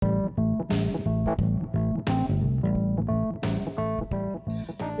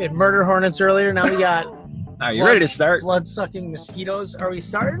We had murder hornets earlier. Now we got. Are you ready to start? Blood-sucking mosquitoes. Are we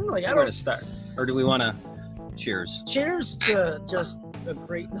starting? Like, We're going to start. Or do we want to cheers? Cheers to just a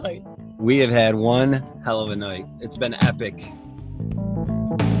great night. We have had one hell of a night. It's been epic.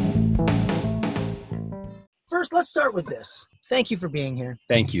 First, let's start with this. Thank you for being here.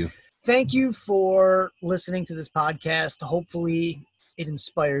 Thank you. Thank you for listening to this podcast. Hopefully, it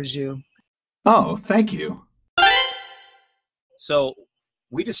inspires you. Oh, thank you. So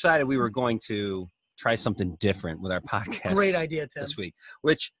we decided we were going to try something different with our podcast. Great idea, Tim. This week,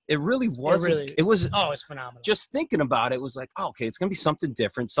 which it really was. It was. Oh, it's phenomenal. Just thinking about it was like, oh, okay, it's going to be something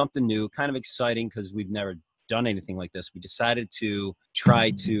different, something new, kind of exciting because we've never done anything like this. We decided to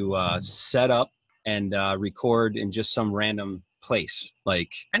try to set up and record in just some random place,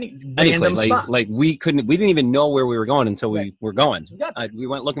 like any place. spot. Like we didn't even know where we were going until we were going. We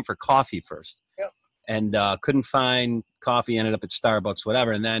went looking for coffee first, and couldn't find coffee. Ended up at Starbucks,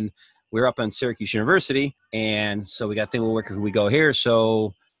 whatever, and then we were up on Syracuse University, and so we got thinking, well, where could we go here?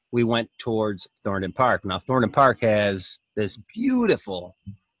 So we went towards Thorndon Park. Now, Thorndon Park has this beautiful,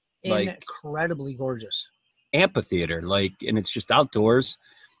 incredibly gorgeous amphitheater, and it's just outdoors.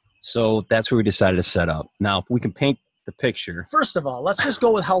 So that's where we decided to set up. Now, if we can paint the picture. First of all, let's just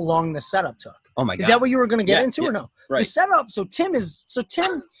go with how long the setup took. Oh my God. Is that what you were going to get into or no? Right. The setup. So Tim,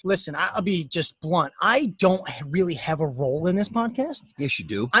 listen, I'll be just blunt. I don't really have a role in this podcast. Yes, you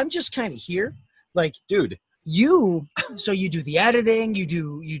do. I'm just kind of here. Like, dude, you do the editing, you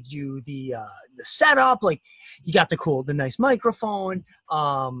do the setup, like you got the nice microphone.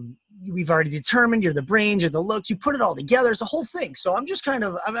 We've already determined you're the brains, you're the looks, you put it all together. It's a whole thing. So I'm just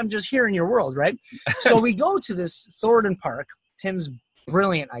I'm just here in your world, right? So we go to this Thorndon Park, Tim's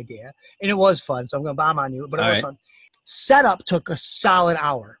brilliant idea, and it was fun. So I'm going to bomb on you, but it was fun. Setup took a solid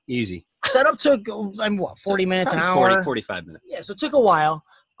hour. Easy. Setup took, 40 minutes, an hour? 45 minutes. Yeah, so it took a while.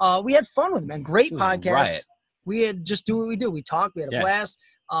 We had fun with it, man. Great podcast. Riot. We had just do what we do. We talked. We had a blast.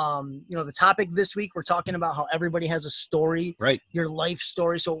 The topic this week, we're talking about how everybody has a story, right? Your life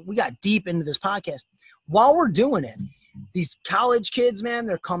story. So we got deep into this podcast. While we're doing it, these college kids, man,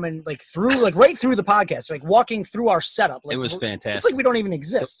 they're coming right through the podcast, walking through our setup. It was fantastic. It's like we don't even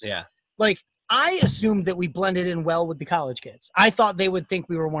exist. Yeah. I assumed that we blended in well with the college kids. I thought they would think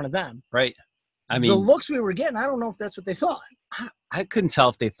we were one of them. Right. I mean, the looks we were getting, I don't know if that's what they thought. I couldn't tell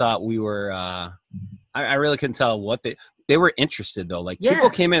if they thought we were, I really couldn't tell what they were interested though. People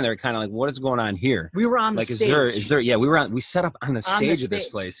came in, they're kind of like, what is going on here? We were on the stage. Is there, we set up on the stage of this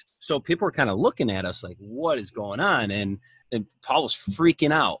place. So people were kind of looking at us like, what is going on? And Paul was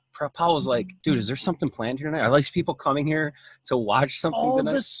freaking out. Paul was like, dude, is there something planned here tonight? Are these people coming here to watch something all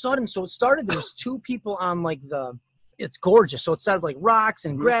tonight? All of a sudden, so it started, there was two people on it's gorgeous. So it started rocks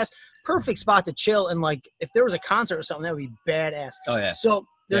and grass, perfect spot to chill. And if there was a concert or something, that would be badass. Oh yeah. So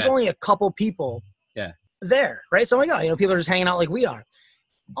there's only a couple people there, right? So I'm like, oh, people are just hanging out like we are.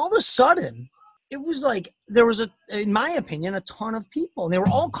 All of a sudden, it was there was in my opinion, a ton of people, and they were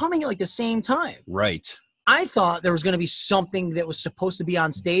all coming at the same time. Right. I thought there was going to be something that was supposed to be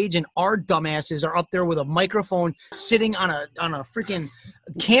on stage, and our dumbasses are up there with a microphone, sitting on a freaking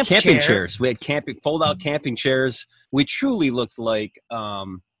camping chairs. We had fold-out camping chairs. We truly looked like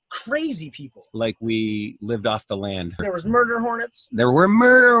crazy people. Like we lived off the land. There was murder hornets. There were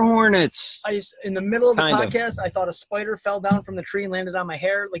murder hornets. In the middle of the podcast, I thought a spider fell down from the tree and landed on my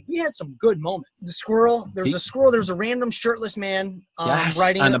hair. We had some good moments. The squirrel. There was a squirrel. There was a random shirtless man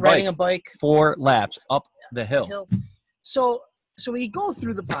riding a bike. 4 laps up the hill. So we go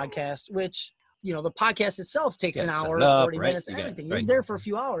through the podcast, which, the podcast itself takes an hour, 40 minutes, everything. You're there for a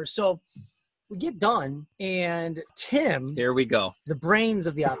few hours. So we get done, and Tim, here we go, the brains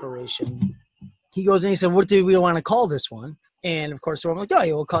of the operation, he goes and he said, what do we want to call this one? And of course, so I'm like, oh,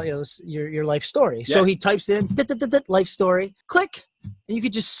 we'll call it your life story. Yeah. So he types in life story, click, and you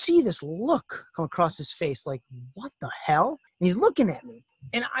could just see this look come across his face, like, what the hell? And he's looking at me,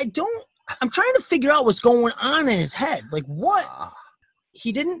 and I'm trying to figure out what's going on in his head. What?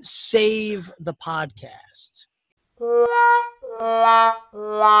 He didn't save the podcast.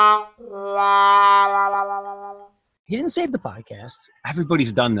 He didn't save the podcast.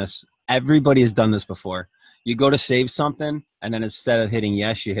 Everybody's done this. Everybody has done this before. You go to save something, and then instead of hitting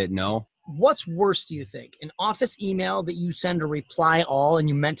yes, you hit no. What's worse, do you think? An office email that you send a reply all and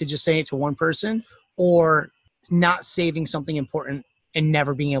you meant to just say it to one person, or not saving something important and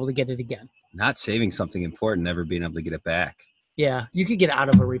never being able to get it again? Not saving something important, never being able to get it back. Yeah, you could get out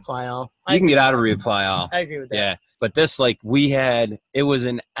of a reply all. You can get out of a reply all. I agree with that. Yeah, but this, it was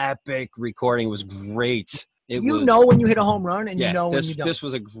an epic recording. It was great. Know when you hit a home run, and when you don't. This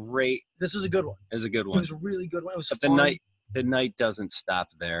was a good one. It was a good one. It was a good one. It was a really good one. It was but fun. The night doesn't stop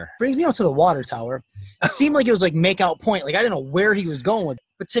there. Brings me out to the water tower. It seemed like it was like make out point. Like I didn't know where he was going with it.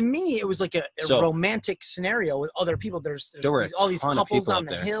 But to me, it was like a romantic scenario with other people. There were all these couples on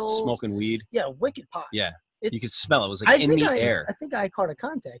the hill smoking weed. Yeah, wicked pot. Yeah, you could smell it. It was like in the air. I think I caught a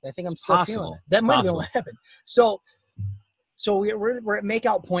contact. I think I'm still feeling it. That might have been what happened. So we're at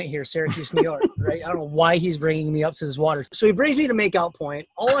Makeout Point here, Syracuse, New York, right? I don't know why he's bringing me up to this water. So he brings me to Makeout Point.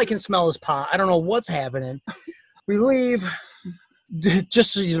 All I can smell is pot. I don't know what's happening. We leave.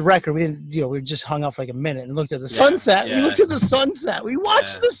 Just so the record, we didn't, we just hung out for like a minute and looked at the sunset. Yeah. We looked at the sunset. We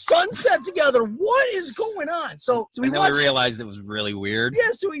watched the sunset together. What is going on? So we watched. We realized it was really weird.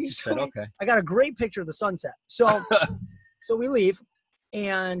 Yeah, so we said, okay. I got a great picture of the sunset. So so we leave.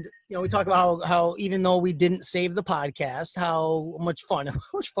 And, we talk about how even though we didn't save the podcast, how much fun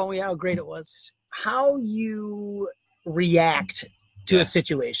we had, how great it was, how you react to a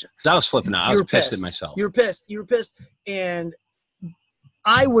situation. Because I was flipping out. I was pissed at myself. You were pissed. And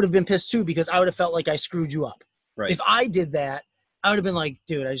I would have been pissed too because I would have felt like I screwed you up. Right. If I did that, I would have been like,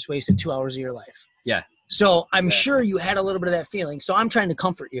 dude, I just wasted 2 hours of your life. Yeah. So I'm sure you had a little bit of that feeling. So I'm trying to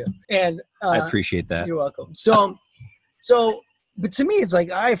comfort you. And I appreciate that. You're welcome. But to me, it's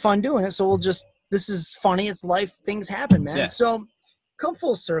like, I have fun doing it. So this is funny. It's life. Things happen, man. Yeah. So come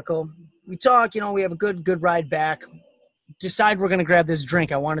full circle. We talk, we have a good ride back. Decide we're going to grab this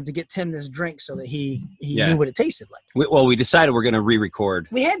drink. I wanted to get Tim this drink so that he knew what it tasted like. We decided we're going to re-record.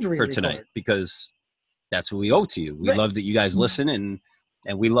 We had to re-record for tonight because that's what we owe to you. We love that you guys listen and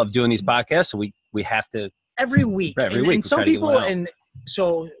we love doing these podcasts. So we have to every week. Every week. And some people, and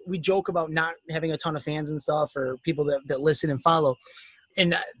so we joke about not having a ton of fans and stuff or people that listen and follow.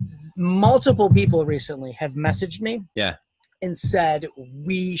 And multiple people recently have messaged me. Yeah. And said,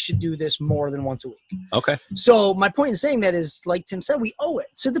 we should do this more than once a week. Okay. So my point in saying that is, like Tim said, we owe it.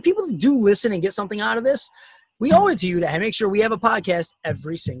 So the people that do listen and get something out of this, we owe it to you to make sure we have a podcast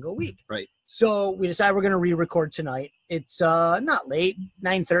every single week. Right. So we decided we're going to re-record tonight. It's not late,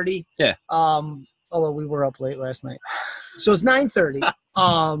 9:30. Yeah. Although we were up late last night. So it's 9:30.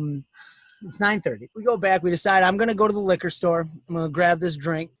 It's 9:30. We go back. We decide I'm going to go to the liquor store. I'm going to grab this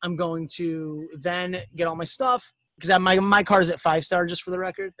drink. I'm going to then get all my stuff. Because my car's at 5-star, just for the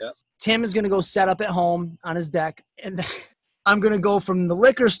record. Yep. Tim is going to go set up at home on his deck. And then I'm going to go from the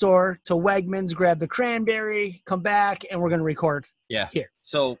liquor store to Wegmans, grab the cranberry, come back, and we're going to record here.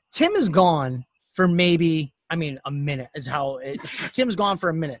 So Tim is gone for maybe, a minute is how Tim's gone for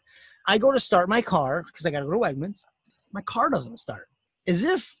a minute. I go to start my car because I got to go to Wegmans. My car doesn't start. As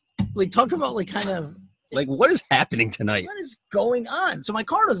if, talk about kind of. What is happening tonight? What is going on? So my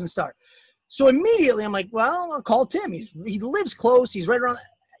car doesn't start. So immediately I'm like, well, I'll call Tim. He lives close. He's right around.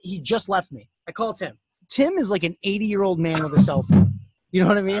 He just left me. I call Tim. Tim is like an 80-year-old man with a cell phone. You know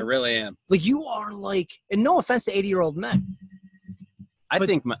what I mean? I really am. You are and no offense to 80-year-old men. I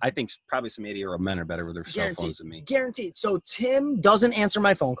think probably some 80-year-old men are better with their cell phones than me. Guaranteed. So Tim doesn't answer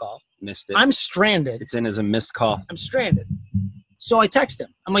my phone call. Missed it. I'm stranded. It's in as a missed call. I'm stranded. So I text him.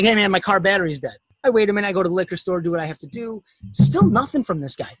 I'm like, hey, man, my car battery's dead. I wait a minute. I go to the liquor store, do what I have to do. Still nothing from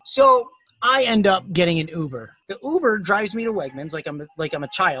this guy. So I end up getting an Uber. The Uber drives me to Wegmans like I'm a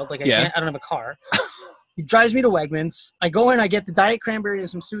child. I don't have a car. He drives me to Wegmans. I go in, I get the Diet Cranberry and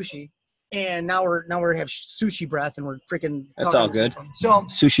some sushi, and now we have sushi breath and we're freaking. That's all good. So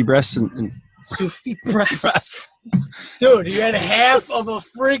sushi breasts and sushi breasts. Dude, you had half of a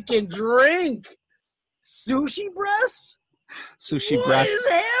freaking drink. Sushi breasts. Sushi breath. What is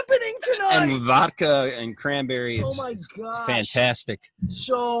happening tonight? And vodka and cranberry. Oh my god! It's fantastic.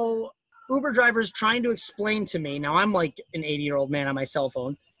 So Uber driver's trying to explain to me, now I'm like an 80-year-old man on my cell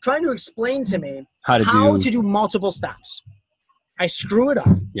phone, trying to explain to me how to do multiple stops. I screw it up.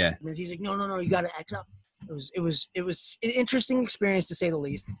 Yeah. And he's like, no, you got to X up. It was an interesting experience to say the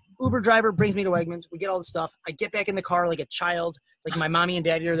least. Uber driver brings me to Wegmans. We get all the stuff. I get back in the car like a child, like my mommy and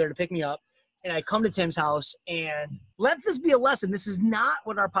daddy are there to pick me up. And I come to Tim's house, and let this be a lesson. This is not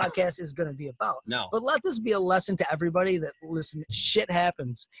what our podcast is going to be about. No. But let this be a lesson to everybody that, listen, shit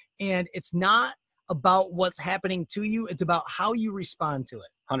happens. And it's not about what's happening to you. It's about how you respond to it.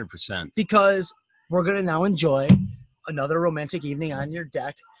 100%. Because we're going to now enjoy another romantic evening on your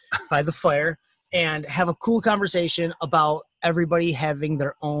deck by the fire and have a cool conversation about everybody having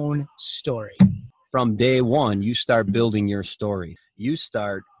their own story. From day one, you start building your story. You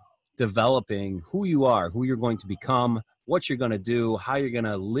start developing who you are, who you're going to become, what you're going to do, how you're going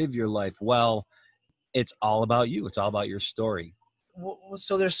to live your life well. It's all about you. It's all about your story.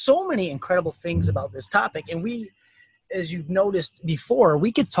 So there's so many incredible things about this topic. And we, as you've noticed before,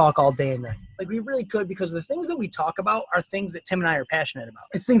 we could talk all day and night. We really could, because the things that we talk about are things that Tim and I are passionate about.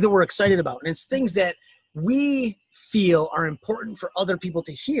 It's things that we're excited about. And it's things that we feel are important for other people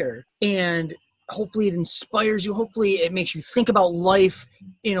to hear. And hopefully it inspires you. Hopefully it makes you think about life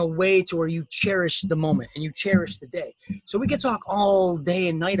in a way to where you cherish the moment and you cherish the day. So we could talk all day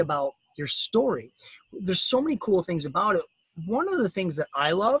and night about your story. There's so many cool things about it. One of the things that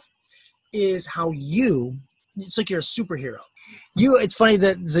I love is how it's like you're a superhero. It's funny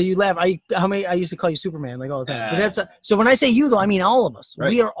that, so you laugh. I used to call you Superman like all the time. But so when I say you though, I mean all of us. Right.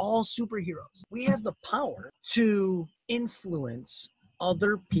 We are all superheroes. We have the power to influence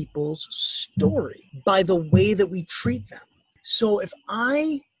other people's story by the way that we treat them. So if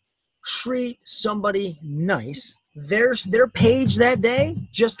I treat somebody nice, their page that day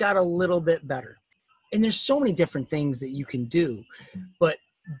just got a little bit better. And there's so many different things that you can do, but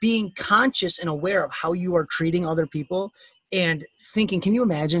being conscious and aware of how you are treating other people and thinking, can you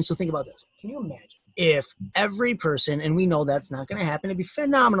imagine? So think about this. Can you imagine if every person, and we know that's not going to happen, it'd be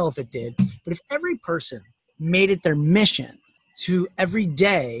phenomenal if it did, but if every person made it their mission to every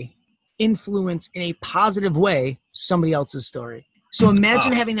day influence in a positive way somebody else's story. So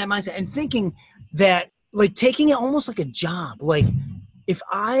imagine having that mindset and thinking that, like, taking it almost like a job. Like, if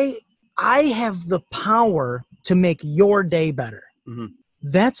I have the power to make your day better. Mm-hmm.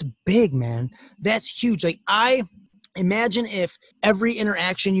 That's big, man. That's huge. Like, I imagine if every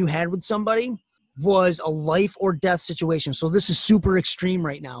interaction you had with somebody was a life or death situation. So this is super extreme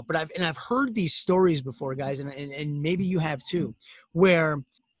right now, but I've heard these stories before, guys, and maybe you have too, where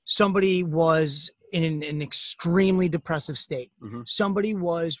somebody was in an extremely depressive state. Mm-hmm. Somebody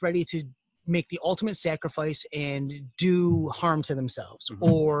was ready to make the ultimate sacrifice and do harm to themselves,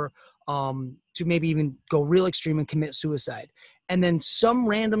 mm-hmm. or to maybe even go real extreme and commit suicide. And then some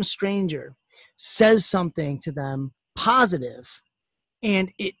random stranger says something to them positive,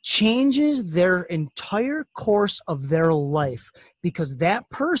 and it changes their entire course of their life because that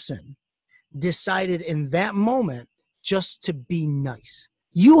person decided in that moment just to be nice.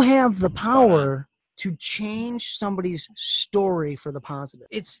 You have the power to change somebody's story for the positive.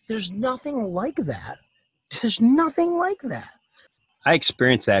 There's nothing like that. There's nothing like that. I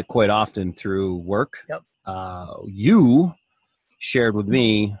experience that quite often through work. Yep. You shared with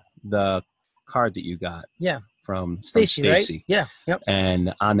me the card that you got. Yeah. From Stacy. Right? Yeah. Yep.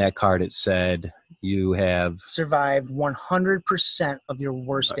 And on that card it said you have survived 100% of your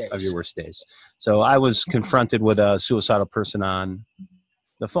worst days. So I was confronted with a suicidal person on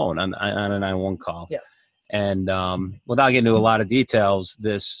the phone on a 911 call. Yeah. And without getting into a lot of details,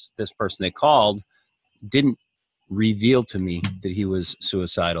 this person they called didn't reveal to me that he was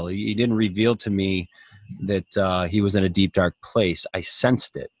suicidal. He didn't reveal to me that he was in a deep, dark place. I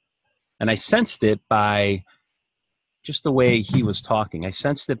sensed it. And I sensed it by just the way he was talking. I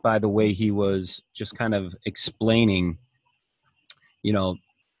sensed it by the way he was just kind of explaining,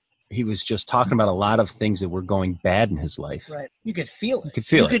 he was just talking about a lot of things that were going bad in his life. Right. You could feel it. You could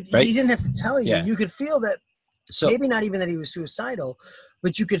feel it, right? He didn't have to tell you. Yeah. You could feel that, maybe not even that he was suicidal,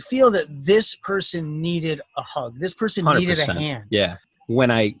 but you could feel that this person needed a hug. This person 100%. Needed a hand. Yeah. When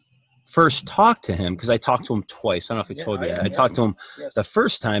I first talked to him, because I talked to him twice. I don't know if I told you that. I talked to him the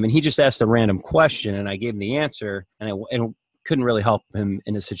first time, and he just asked a random question, and I gave him the answer, and I couldn't really help him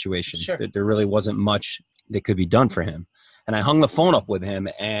in his situation. Sure. There really wasn't much that could be done for him. And I hung the phone up with him,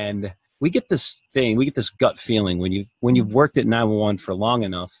 and we get this gut feeling when you've worked at 911 for long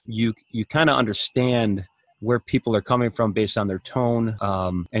enough, you kind of understand where people are coming from based on their tone,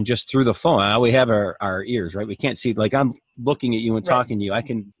 and just through the phone. We have our ears, right? We can't see, like, I'm looking at you and talking to you. I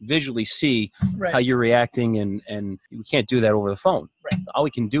can visually see how you're reacting, and we can't do that over the phone. Right. All we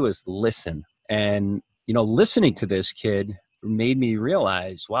can do is listen. And, listening to this kid made me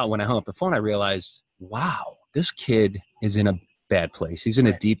realize, wow, when I hung up the phone, I realized, wow, this kid is in a bad place. He's in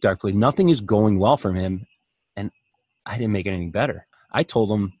a deep, dark place. Nothing is going well for him. And I didn't make it any better. I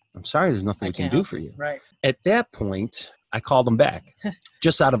told him, I'm sorry, there's nothing we can do for you. Right. At that point, I called him back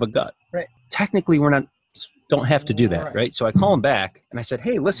just out of a gut. Right. Technically, don't have to do that. Right. So I call him back and I said,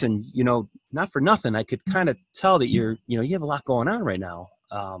 hey, listen, not for nothing. I could kind of tell that you have a lot going on right now.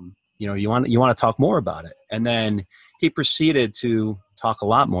 You want to talk more about it. And then he proceeded to talk a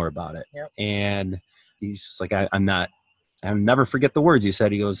lot more about it. Yep. And he's just like, I'll never forget the words he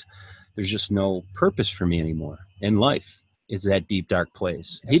said. He goes, there's just no purpose for me anymore in life. Is that deep, dark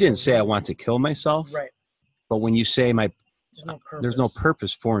place. Absolutely. He didn't say I want to kill myself. Right. But when you say there's no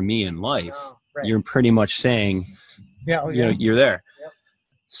purpose for me in life, you're pretty much saying, you're there. Yep.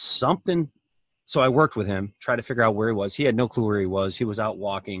 Something. So I worked with him, tried to figure out where he was. He had no clue where he was. He was out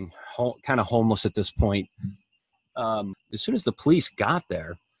walking, kind of homeless at this point. As soon as the police got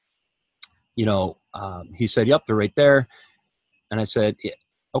there, he said, yep, they're right there. And I said,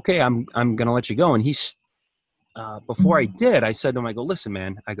 okay, I'm going to let you go. And he before I did, I said to him, I go, listen,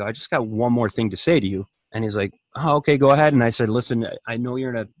 man, I just got one more thing to say to you. And he's like, oh, okay, go ahead. And I said, listen, I know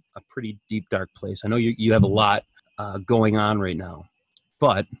you're in a pretty deep, dark place. I know you have a lot going on right now,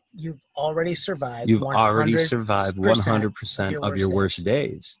 but you've already survived. You've already survived 100% of your worst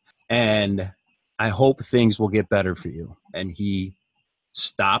days. And I hope things will get better for you. And he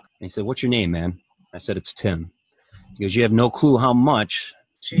stopped and he said, what's your name, man? I said, it's Tim. He goes, you have no clue how much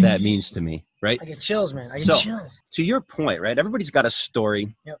that means to me, right? I get chills, man. I get chills. To your point, right? Everybody's got a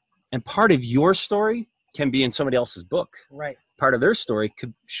story. Yep. And part of your story can be in somebody else's book. Right. Part of their story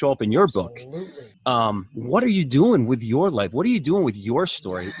could show up in your book. Absolutely. What are you doing with your life? What are you doing with your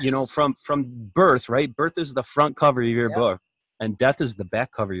story? Yes. You know, from birth, right? Birth is the front cover of your book, and death is the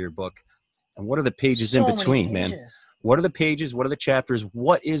back cover of your book. And what are the pages in between, man? What are the pages? What are the chapters?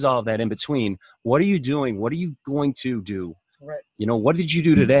 What is all of that in between? What are you doing? What are you going to do? Right. You know, what did you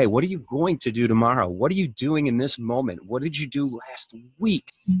do today? What are you going to do tomorrow? What are you doing in this moment? What did you do last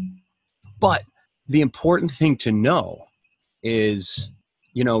week? But the important thing to know is,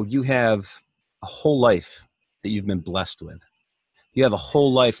 you know, you have a whole life that you've been blessed with. You have a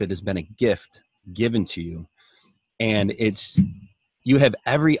whole life that has been a gift given to you. And you have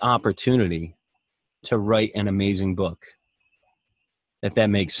every opportunity to write an amazing book. If that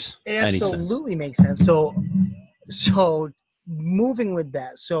makes any sense. It absolutely makes sense. So moving with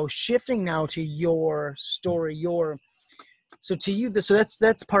that. So shifting now to your story, so to you, so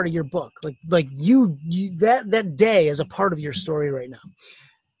that's part of your book. Like you that day is a part of your story right now.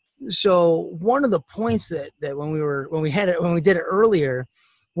 So one of the points that when we did it earlier,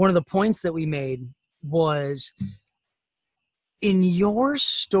 one of the points that we made was in your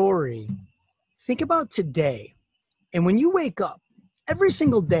story, think about today. And when you wake up, every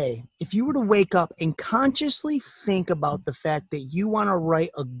single day, if you were to wake up and consciously think about the fact that you want to write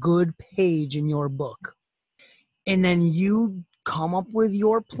a good page in your book, and then you come up with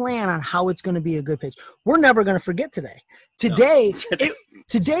your plan on how it's going to be a good page. We're never going to forget today. Today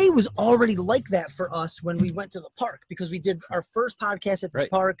was already like that for us when we went to the park, because we did our first podcast at this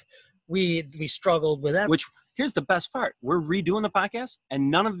park. We struggled with that. Which, here's the best part. We're redoing the podcast,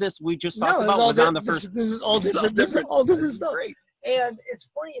 and none of this we just talked about was on the first. This is all different. This is all different stuff. Great. And it's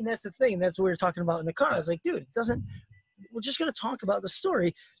funny, and that's the thing. That's what we were talking about in the car. I was like, dude, we're just going to talk about the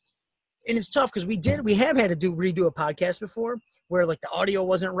story. And it's tough because we have had to redo a podcast before where like the audio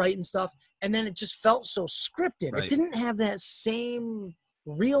wasn't right and stuff. And then it just felt so scripted. Right. It didn't have that same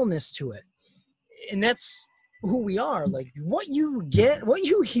realness to it. And that's who we are. Like what you get, what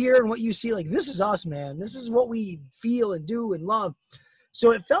you hear and what you see, like this is us, man. This is what we feel and do and love.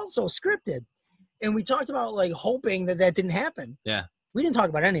 So it felt so scripted. And we talked about like hoping that didn't happen. Yeah. We didn't talk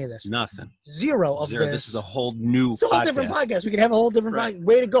about any of this. Nothing. Zero of this. This is a whole new It's a whole different podcast. We could have a whole different podcast.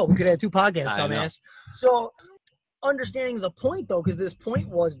 Way to go. We could have 2 podcasts, dumbass. So understanding the point, though, because this point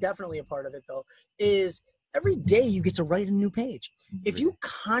was definitely a part of it, though, is every day you get to write a new page. If you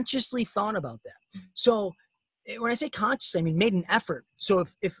consciously thought about that. So when I say conscious, I mean made an effort. So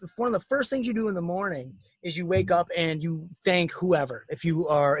if one of the first things you do in the morning is you wake up and you thank whoever. If you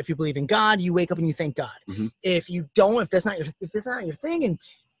believe in God, you wake up and you thank God. Mm-hmm. If you don't, if that's not your thing, and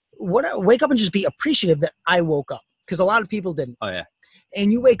wake up and just be appreciative that I woke up, because a lot of people didn't. Oh yeah.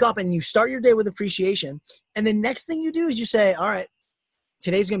 And you wake up and you start your day with appreciation, and the next thing you do is you say, all right,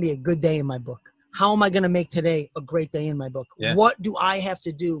 today's gonna be a good day in my book. How am I gonna make today a great day in my book? Yeah. What do I have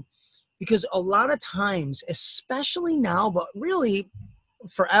to do? Because a lot of times, especially now, but really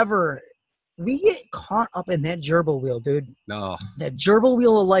forever, we get caught up in that gerbil wheel, dude. No. That gerbil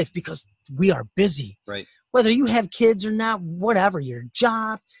wheel of life, because we are busy. Right. Whether you have kids or not, whatever, your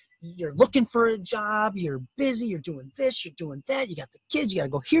job, you're looking for a job, you're busy, you're doing this, you're doing that, you got the kids, you got to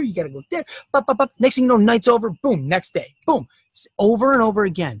go here, you got to go there. Next thing you know, night's over, boom, next day, boom. It's over and over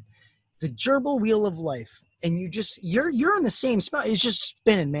again. The gerbil wheel of life. And you're in the same spot. It's just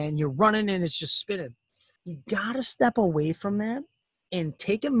spinning, man. You're running and it's just spinning. You got to step away from that and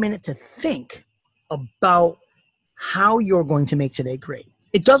take a minute to think about how you're going to make today great.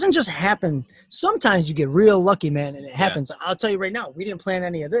 It doesn't just happen. Sometimes you get real lucky, man, and it happens. Yeah. I'll tell you right now, we didn't plan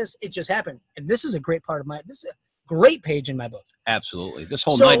any of this. It just happened. And this is a great part of this is a great page in my book. Absolutely. This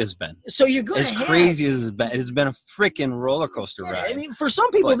whole night has been. So you're going as crazy as it's been. It's been a freaking roller coaster ride. I mean, for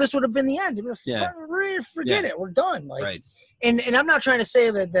some people, this would have been the end. Forget it. We're done. Like, right. And I'm not trying to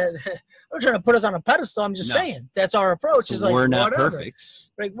say that I'm trying to put us on a pedestal. I'm just saying that's our approach. So is like, we're not whatever. Perfect.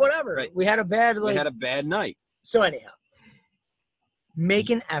 Like whatever. Right. We had a bad night. So anyhow, make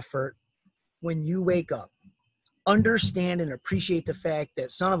an effort when you wake up. Understand and appreciate the fact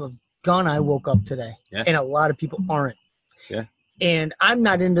that son of a gun, I woke up today. Yeah. And a lot of people aren't. Yeah. And I'm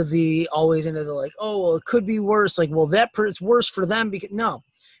not always into the like, oh, well, it could be worse. Like, well, it's worse for them because no,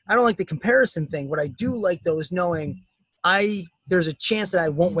 I don't like the comparison thing. What I do like though is knowing there's a chance that I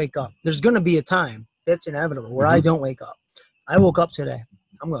won't wake up. There's going to be a time that's inevitable where I don't wake up. I woke up today.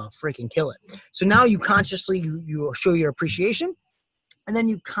 I'm going to freaking kill it. So now you consciously, you show your appreciation, and then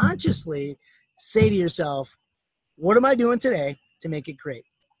you consciously say to yourself, what am I doing today to make it great?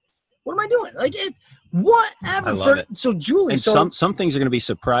 What am I doing? Like it, whatever. I love it. So Julie, and some things are going to be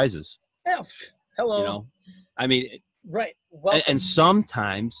surprises. Yeah, hello. You know, I mean, right. And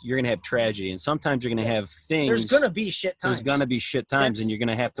sometimes you're going to have tragedy, and sometimes you're going to have things. There's going to be shit times. There's going to be shit times, and you're going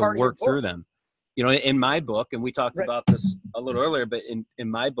to have to work through them. You know, in my book, and we talked about this a little earlier, but in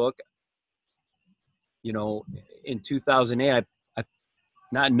my book, you know, in 2008, I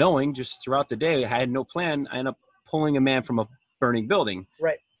not knowing, just throughout the day, I had no plan. I ended up pulling a man from a burning building.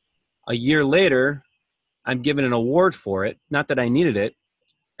 Right. A year later, I'm given an award for it. Not that I needed it.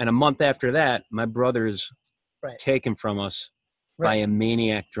 And a month after that, my brother's taken from us by a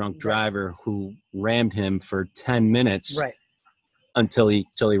maniac drunk driver who rammed him for 10 minutes until he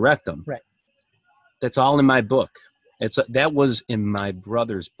wrecked him. Right. That's all in my book. That was in my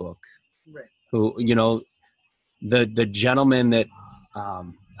brother's book. Right. Who, you know, the gentleman that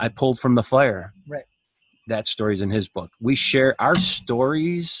I pulled from the fire. Right. That story's in his book. We share our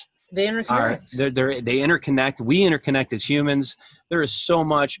stories. They interconnect. They interconnect. We interconnect as humans. There is so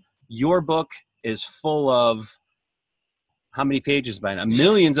much. Your book is full of how many pages by now?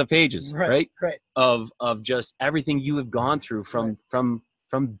 Millions of pages, right? Right. Of just everything you have gone through from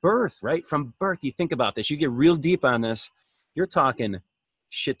birth, right? From birth. You think about this. You get real deep on this. You're talking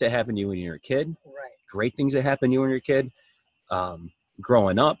shit that happened to you when you were a kid. Right. Great things that happened to you when you were a kid.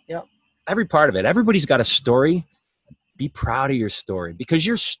 Growing up. Yep. Every part of it. Everybody's got a story. Be proud of your story because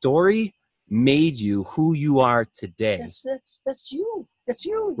your story made you who you are today. That's you. That's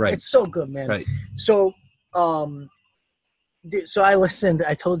you. Right. It's so good, man. Right. So, so I listened.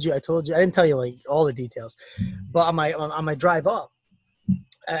 I told you. I didn't tell you like all the details, but on my drive up,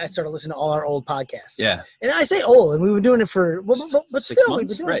 I started listening to all our old podcasts. Yeah. And I say old, and we were doing it for, but still, we've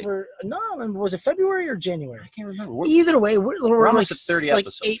been doing it for, was it February or January? I can't remember. Either way, we're almost like, at 30 like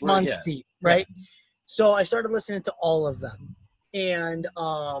episodes. 8 months deep, right? Yeah. So I started listening to all of them. And,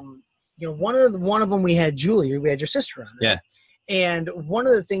 you know, one of them we had Julie, we had your sister on. Right? Yeah. And one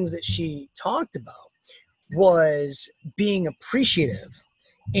of the things that she talked about was being appreciative.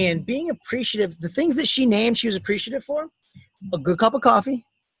 And being appreciative, the things that she named she was appreciative for, a good cup of coffee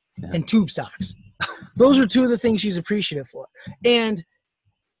and tube socks. Those are two of the things she's appreciative for. And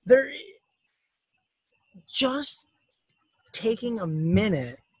they're just taking a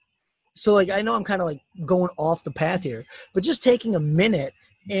minute. So like, I know I'm kind of like going off the path here, but just taking a minute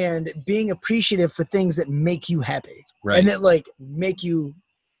and being appreciative for things that make you happy. Right. And that like make you,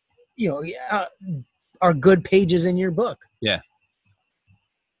 you know, are good pages in your book. Yeah.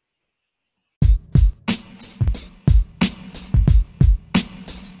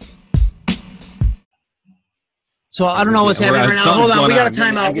 So I don't know what's happening right now. Hold on, we got a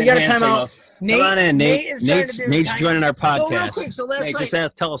timeout. We got a timeout. Come on in, Nate. Nate's joining our podcast. So real quick, so last Nate, night,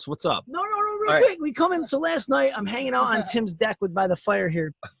 just tell us what's up. No, real quick. We come in. So last night, I'm hanging out on Tim's deck by the fire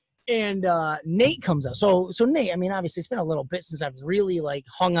here, and Nate comes up. So Nate, I mean, obviously, it's been a little bit since I've really like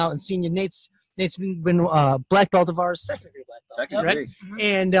hung out and seen you. Nate's been black belt of ours, second degree black belt. Second degree. Right?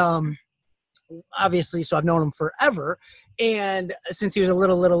 And obviously, so I've known him forever, and since he was a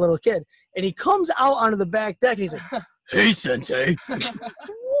little kid, and he comes out onto the back deck, and he's like, "Hey, Sensei."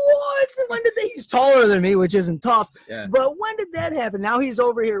 What? When did he's taller than me, which isn't tough. Yeah. But when did that happen? Now he's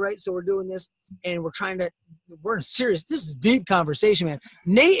over here, right? So we're doing this, and we're in serious. This is deep conversation, man.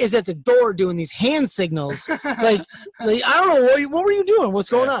 Nate is at the door doing these hand signals. like I don't know what were you doing? What's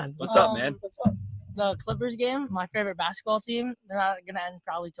going on? What's up, man? What's up? The Clippers game, my favorite basketball team, they're not gonna end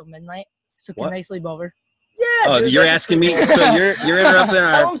probably till midnight. So can I sleep over? Yeah. Oh, dude, you're asking me. So you're interrupting our.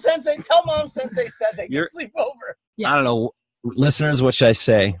 Tell Mom Sensei said they can sleep over. Yeah. I don't know, listeners. What should I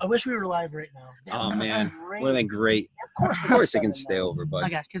say? I wish we were live right now. Oh man, would have been great. Of course, they can stay over, but.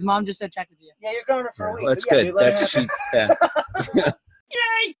 Okay, because Mom just said check with you. Yeah, you're going for a week. Well, that's good. Dude, Yeah.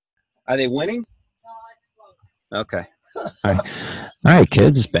 Yay! Are they winning? No, it's close. Okay. All right,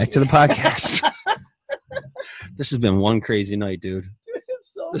 kids. Back to the podcast. This has been one crazy night, dude.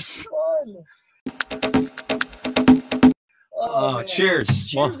 It's so fun. Oh, cheers.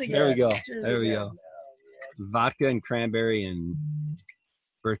 Cheers well, there we go. Cheers there we again. go. Vodka and cranberry and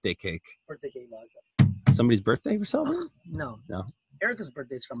birthday cake. Birthday cake vodka. Somebody's birthday or something? No. No. Erica's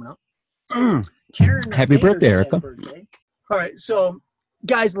birthday's coming up. Mm. Karen Happy Maynard birthday, just had a Erica. birthday. All right, so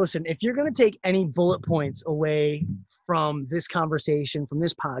guys, listen, if you're going to take any bullet points away from this conversation, from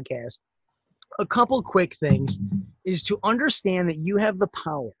this podcast, a couple quick things is to understand that you have the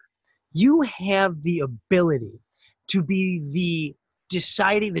power. You have the ability to be the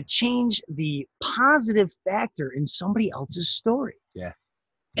deciding, the change, the positive factor in somebody else's story. Yeah.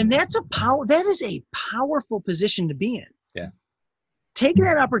 And that's a power. That is a powerful position to be in. Yeah. Take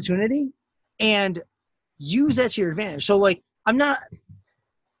that opportunity and use that to your advantage. So like, I'm not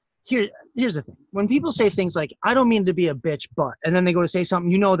here's the thing. When people say things like, I don't mean to be a bitch, but, and then they go to say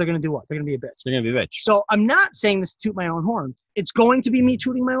something, they're going to do what? They're going to be a bitch. They're going to be a bitch. So I'm not saying this to toot my own horn. It's going to be me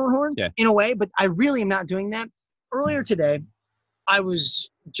tooting my own horn in a way, but I really am not doing that. Earlier today, I was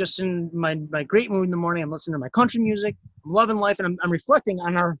just in my great mood in the morning. I'm listening to my country music. I'm loving life, and I'm reflecting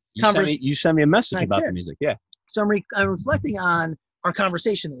on our conversation. You sent me a message about the music, yeah. So I'm reflecting on our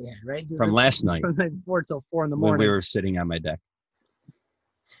conversation that we had, right? From last night. From the night before till 4 in the morning. When we were sitting on my deck.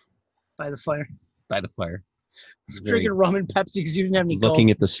 By the fire. Drinking rum and Pepsi because you didn't have any looking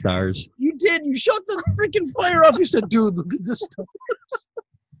Coke. At the stars. You did. You shut the freaking fire off. You said, dude, look at the stars.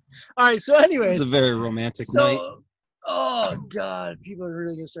 All right, so anyways. It's a very romantic night. Oh, God. People are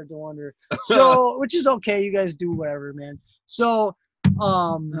really going to start to wonder. So, which is okay. You guys do whatever, man. So,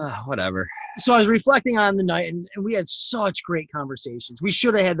 whatever. So I was reflecting on the night, and we had such great conversations. We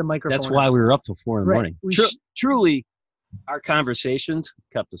should have had the microphone. That's why we were up till 4 in the morning. We Truly, our conversations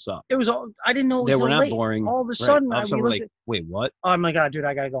kept us up. It was all, I didn't know it was they were not late. boring. All of a sudden, we're like, wait, what? Oh my God, dude,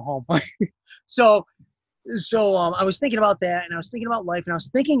 I gotta go home. So I was thinking about that, and I was thinking about life, and I was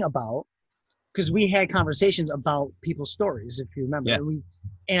thinking about, because we had conversations about people's stories, if you remember.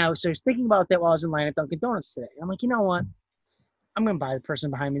 Yeah. I was thinking about that while I was in line at Dunkin' Donuts today. I'm like, you know what? I'm gonna buy the person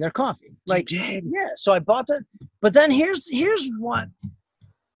behind me their coffee. Like, yeah. So I bought that. But then here's what.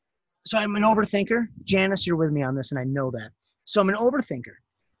 So I'm an overthinker. Janice, you're with me on this, and I know that. So I'm an overthinker.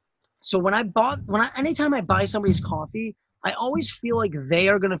 So anytime I buy somebody's coffee, I always feel like they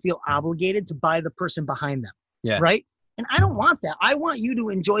are going to feel obligated to buy the person behind them. Yeah. Right? And I don't want that. I want you to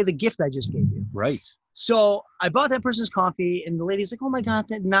enjoy the gift I just gave you. Right. So I bought that person's coffee, and the lady's like, oh my God,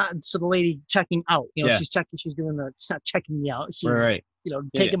 so the lady checking out, she's not checking me out. She's,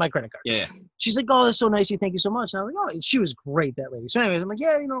 taking my credit card. Yeah. She's like, oh, that's so nice of you. Thank you so much. And I was like, oh, she was great, that lady. So anyways, I'm like,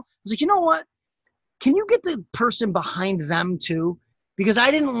 yeah, I was like, you know what? Can you get the person behind them too? Because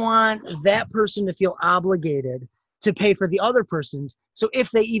I didn't want that person to feel obligated to pay for the other person's. So if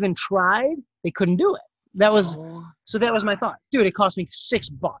they even tried, they couldn't do it. That was my thought. Dude, it cost me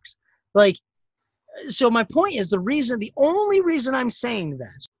 $6. Like, so my point is the only reason I'm saying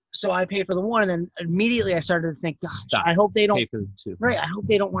that. So I paid for the one, and then immediately I started to think, gosh, I hope they don't pay for the two. Right. I hope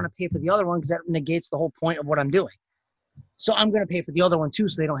they don't want to pay for the other one, because that negates the whole point of what I'm doing. So I'm going to pay for the other one too,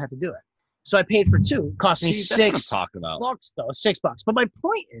 so they don't have to do it. So I paid for two. It cost me $6 though, $6. But my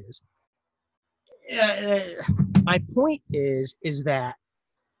point is that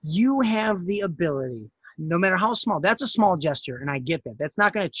you have the ability, no matter how small. That's a small gesture, and I get that. That's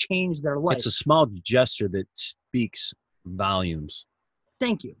not going to change their life. It's a small gesture that speaks volumes.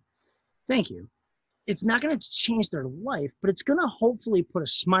 Thank you. It's not going to change their life, but it's going to hopefully put a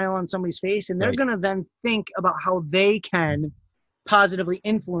smile on somebody's face, and they're going to then think about how they can positively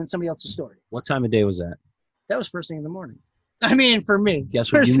influence somebody else's story. What time of day was that? That was first thing in the morning. I mean, for me.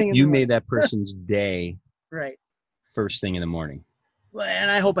 Guess what? You made that person's day. Right. First thing in the morning. Well,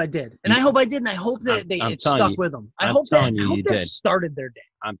 and I hope I did. And I hope that it stuck with them. I hope that started their day.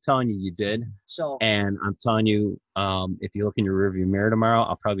 I'm telling you, you did. So. And I'm telling you, if you look in your rearview mirror tomorrow,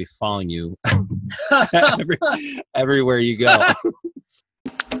 I'll probably be following you everywhere you go.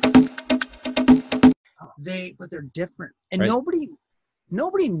 But they're different, and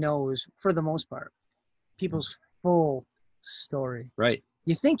nobody knows, for the most part, people's full story. Right.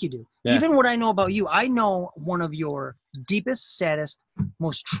 You think you do. Yeah. Even what I know about you, I know one of your deepest, saddest,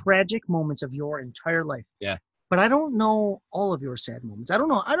 most tragic moments of your entire life. Yeah. But I don't know all of your sad moments. I don't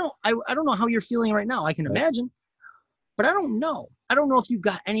know. I don't know how you're feeling right now. I can imagine, but I don't know. I don't know if you've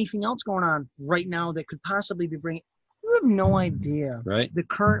got anything else going on right now that could possibly be bringing. You have no idea. Right. The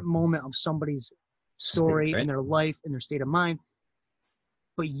current moment of somebody's story in their life, in their state of mind.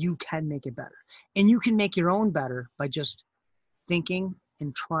 But you can make it better, and you can make your own better by just thinking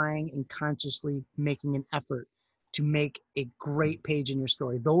and trying and consciously making an effort to make a great page in your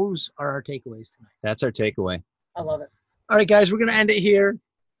story. Those are our takeaways tonight. That's our takeaway. I love it. All right, guys, we're going to end it here.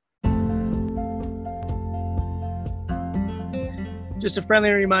 Just a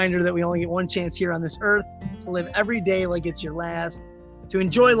friendly reminder that we only get one chance here on this earth to live every day like it's your last, to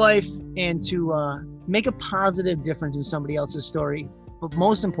enjoy life, and to make a positive difference in somebody else's story. But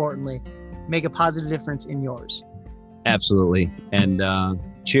most importantly, make a positive difference in yours. Absolutely. And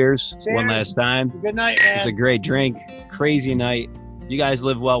cheers one last time. Good night, It was a great drink. Crazy night. You guys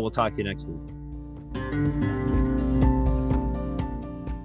live well. We'll talk to you next week.